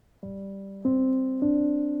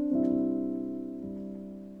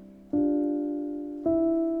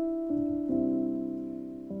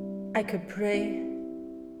I could pray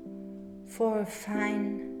for a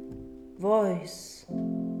fine voice,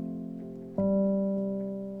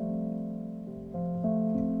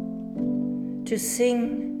 to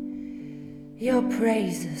sing your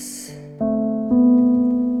praises.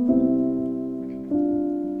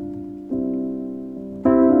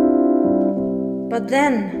 But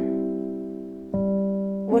then,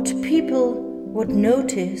 what people would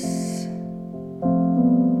notice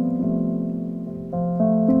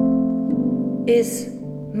is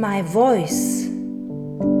my voice.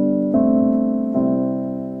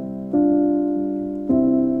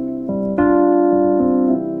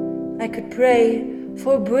 I could pray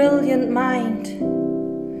for a brilliant mind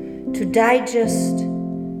to digest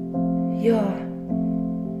your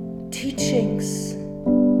teachings.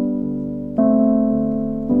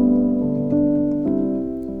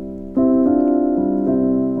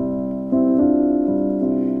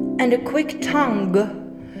 And a quick tongue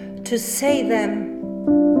to say them.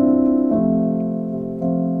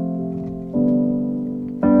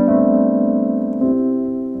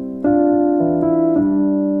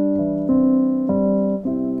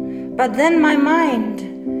 But then my mind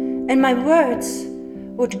and my words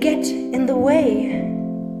would get in the way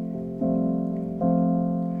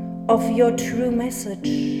of your true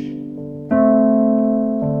message.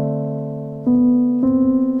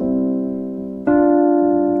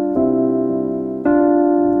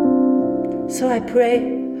 So I pray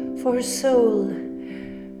for a soul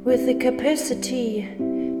with the capacity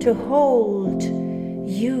to hold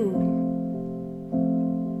you,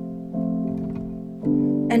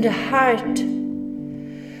 and a heart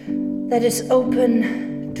that is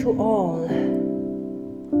open to all.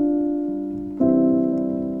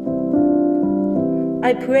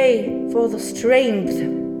 I pray for the strength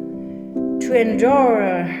to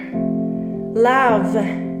endure love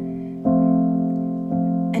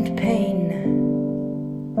and pain.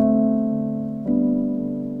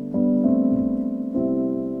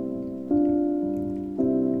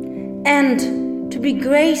 And to be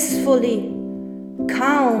gracefully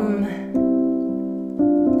calm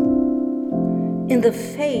in the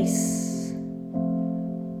face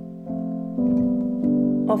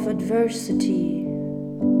of adversity.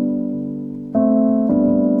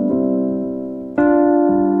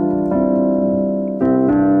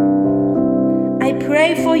 I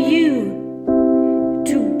pray for you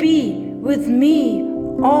to be with me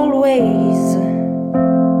always,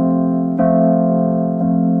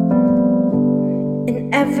 in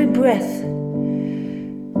every breath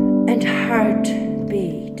and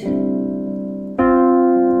heartbeat.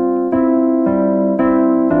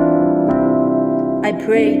 I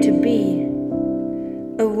pray to be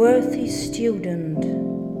a worthy student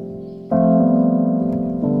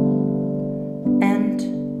and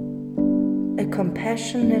a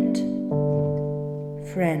compassionate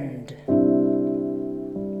friend.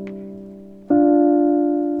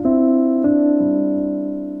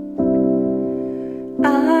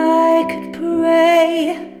 I could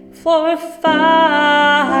pray for a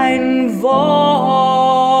fine voice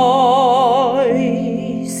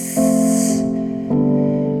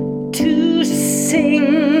to sing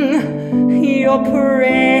your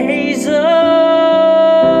praises,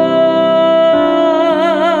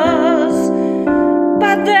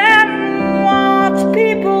 but then what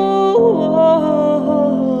people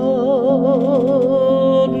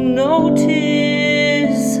would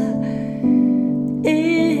notice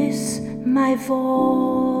is my voice.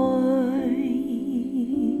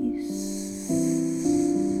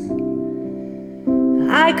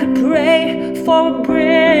 I could pray for a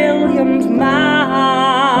brilliant mind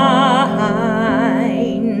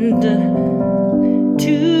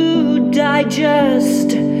to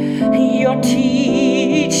digest your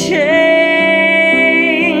teachings,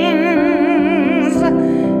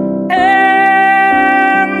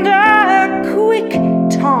 and a quick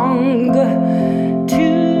tongue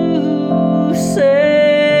to say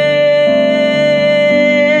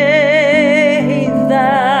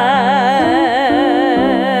them.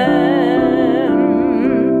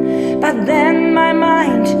 But then my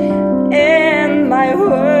mind and my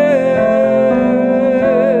words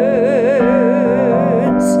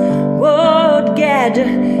would get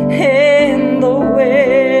in the way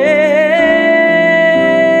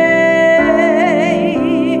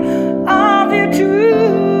of your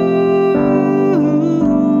true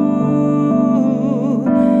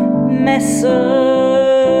message.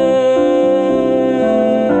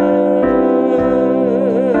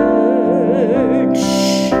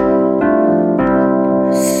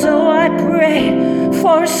 So I pray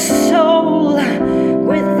for a soul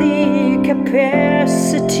with the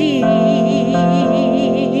capacity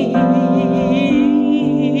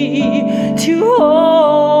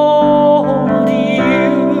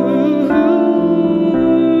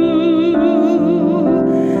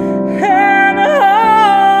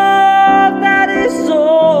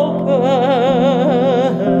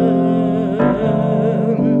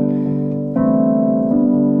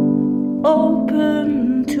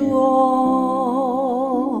open to all.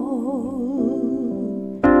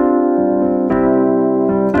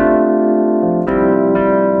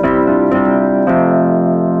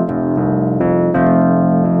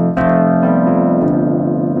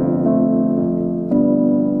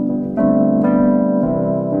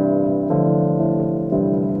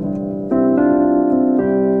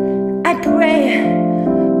 I pray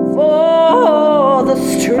for the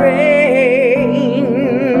strength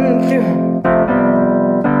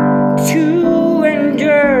to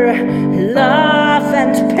endure love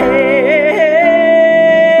and pain,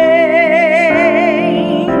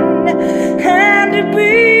 and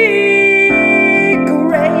be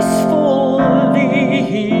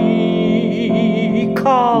gracefully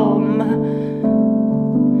calm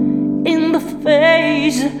in the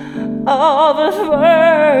face of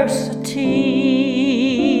adversity.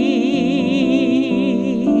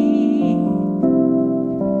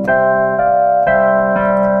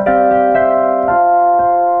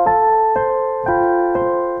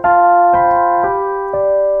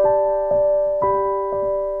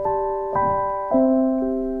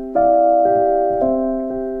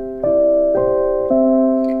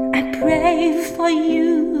 I pray for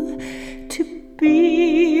you to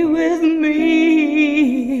be with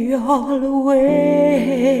me always,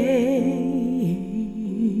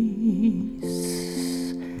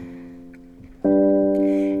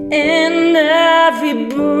 in every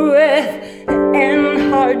breath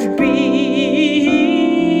and heartbeat.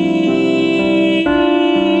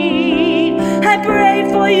 I pray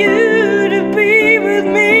for you to be with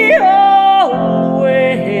me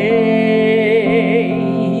always,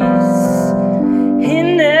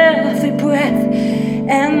 in every breath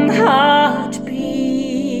and heartbeat.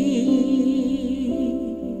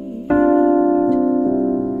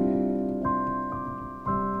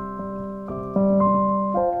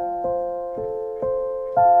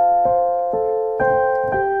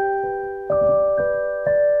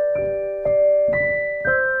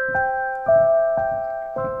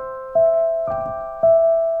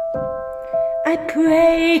 I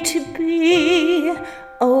pray to be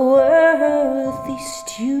a worthy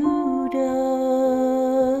student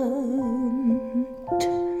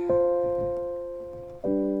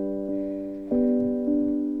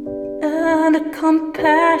and a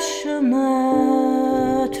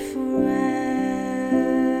compassionate friend.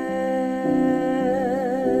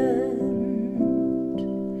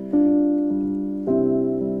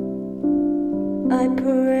 I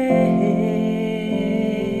pray,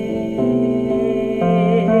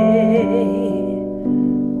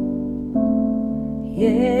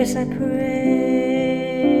 yes, I pray,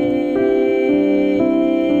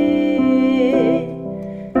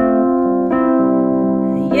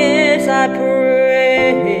 yes, I pray.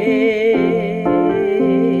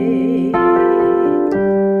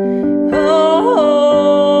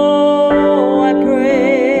 Oh, I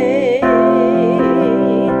pray,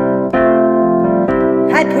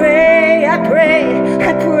 I pray, I pray,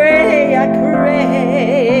 I pray, I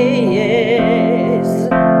pray, yes.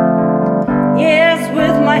 Yes,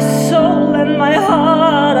 with my soul and my heart.